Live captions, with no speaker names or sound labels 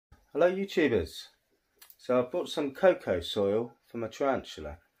Hello YouTubers. So I bought some cocoa soil for my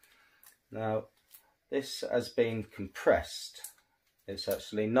tarantula. Now this has been compressed. It's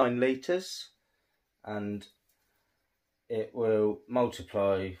actually 9 litres and it will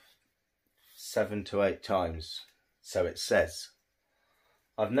multiply 7 to 8 times, so it says.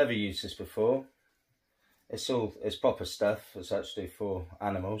 I've never used this before. It's proper stuff. It's actually for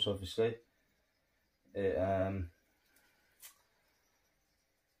animals, obviously.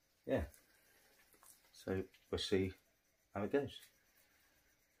 Yeah, so we'll see how it goes.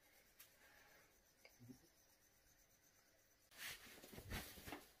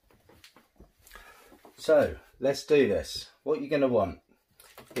 So let's do this. What you're going to want,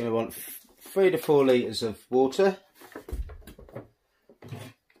 you're going to want 3 to 4 litres of water,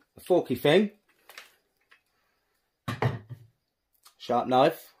 a forky thing, sharp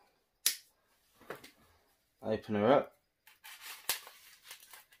knife, open her up,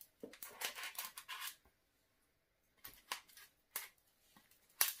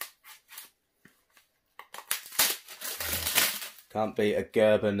 can't beat a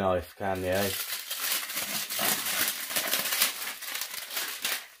Gerber knife, can you?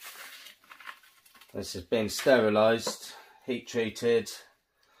 This has been sterilised, heat treated.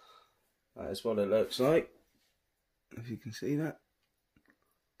 That is what it looks like, if you can see that.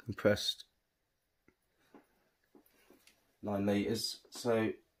 Compressed 9 litres,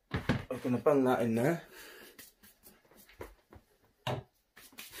 so we're going to bung that in there. And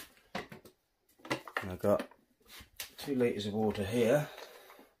I've got 2 litres of water here.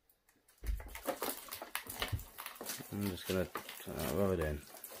 I'm just going to rub it in.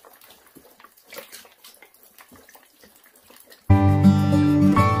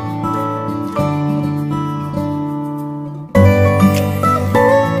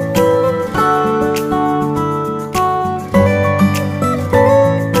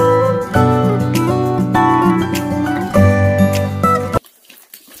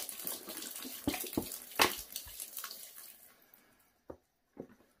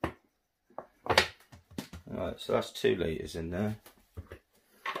 Right, so that's 2 litres in there.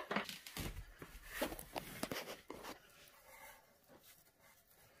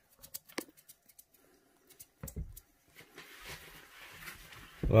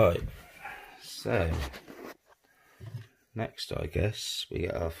 Right, so next I guess we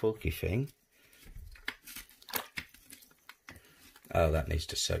get our forky thing. Oh, that needs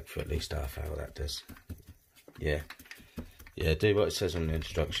to soak for at least half hour, that does. Yeah, do what it says on the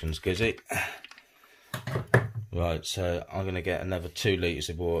instructions, Gizzy. Right, so I'm going to get another 2 litres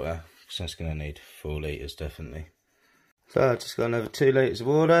of water, because that's going to need 4 litres definitely. So I've just got another 2 litres of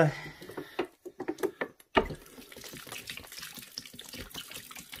water.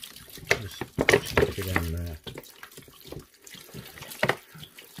 Just stick it in there.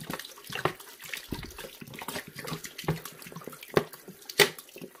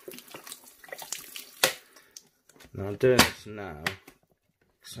 Now I'm doing this now,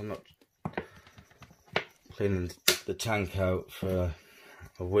 because I'm not cleaning the tank out for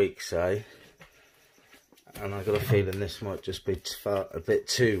a week, say, and I got a feeling this might just be a bit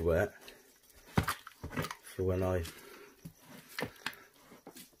too wet for when I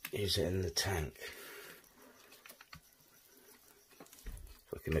use it in the tank.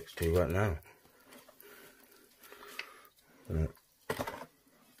 Fucking looks too wet now.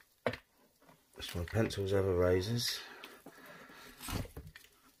 That's my pencils ever razors.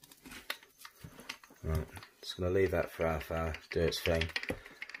 Right, just going to leave that for half hour, do its thing,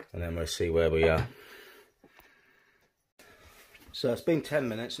 and then we'll see where we are. So it's been 10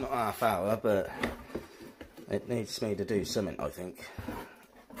 minutes, not half hour, but it needs me to do something, I think.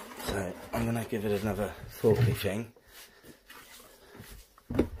 So I'm going to give it another forky thing.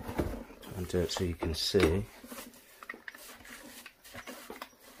 Try and do it so you can see.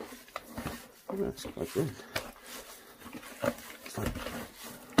 Oh, that's quite good. It's like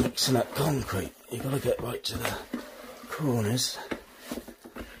mixing up concrete. You've got to get right to the corners.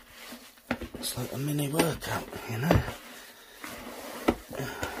 It's like a mini workout, you know.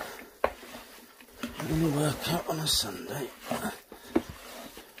 A mini workout on a Sunday.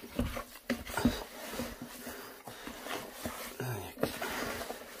 There you go.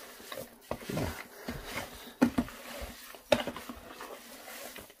 Yeah.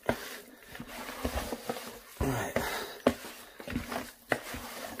 Right.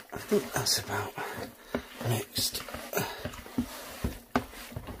 I think that's about mixed.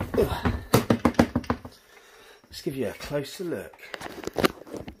 Let's give you a closer look.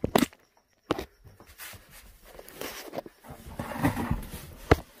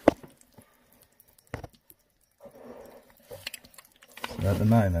 the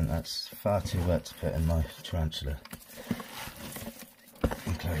moment that's far too wet to put in my tarantula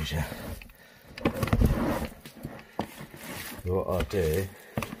enclosure. What I'll do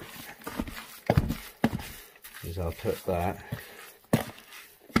is I'll put that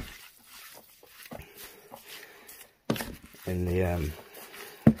in the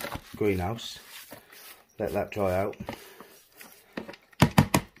greenhouse, let that dry out,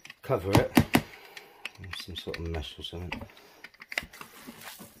 cover it with some sort of mesh or something.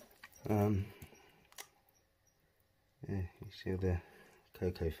 Yeah, you see all the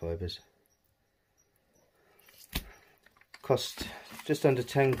cocoa fibres. Cost just under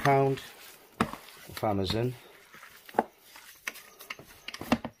 £10 off Amazon. I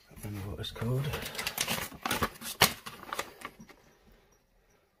don't know what it's called.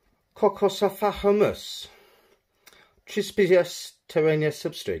 Coco hummus, Trispius terrenia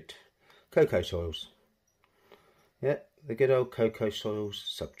substrate, cocoa soils. Yeah, the good old cocoa soils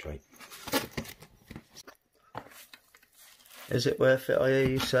substrate. Is it worth it, I hear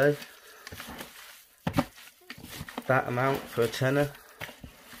you say? That amount for a tenner?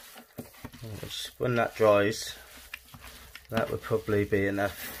 When that dries, that would probably be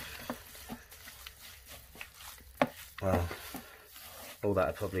enough. Well, all that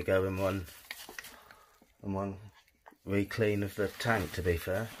would probably go in one re-clean of the tank, to be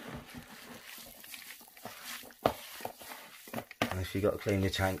fair. And if you've got to clean your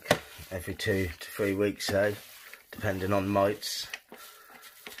tank every 2 to 3 weeks, say, depending on mites,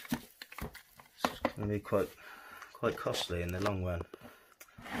 it's going to be quite costly in the long run.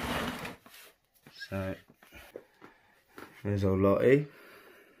 So there's old Lottie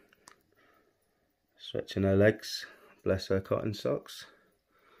stretching her legs, bless her cotton socks.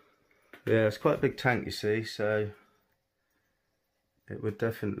 Yeah, it's quite a big tank, you see, so it would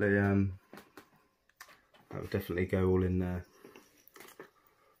definitely that would definitely go all in there.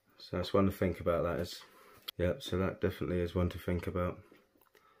 So that's one to think about, that is. Yeah, so that definitely is one to think about.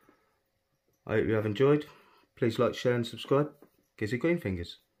 I hope you have enjoyed. Please like, share and subscribe. Gizzy Green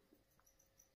Fingers.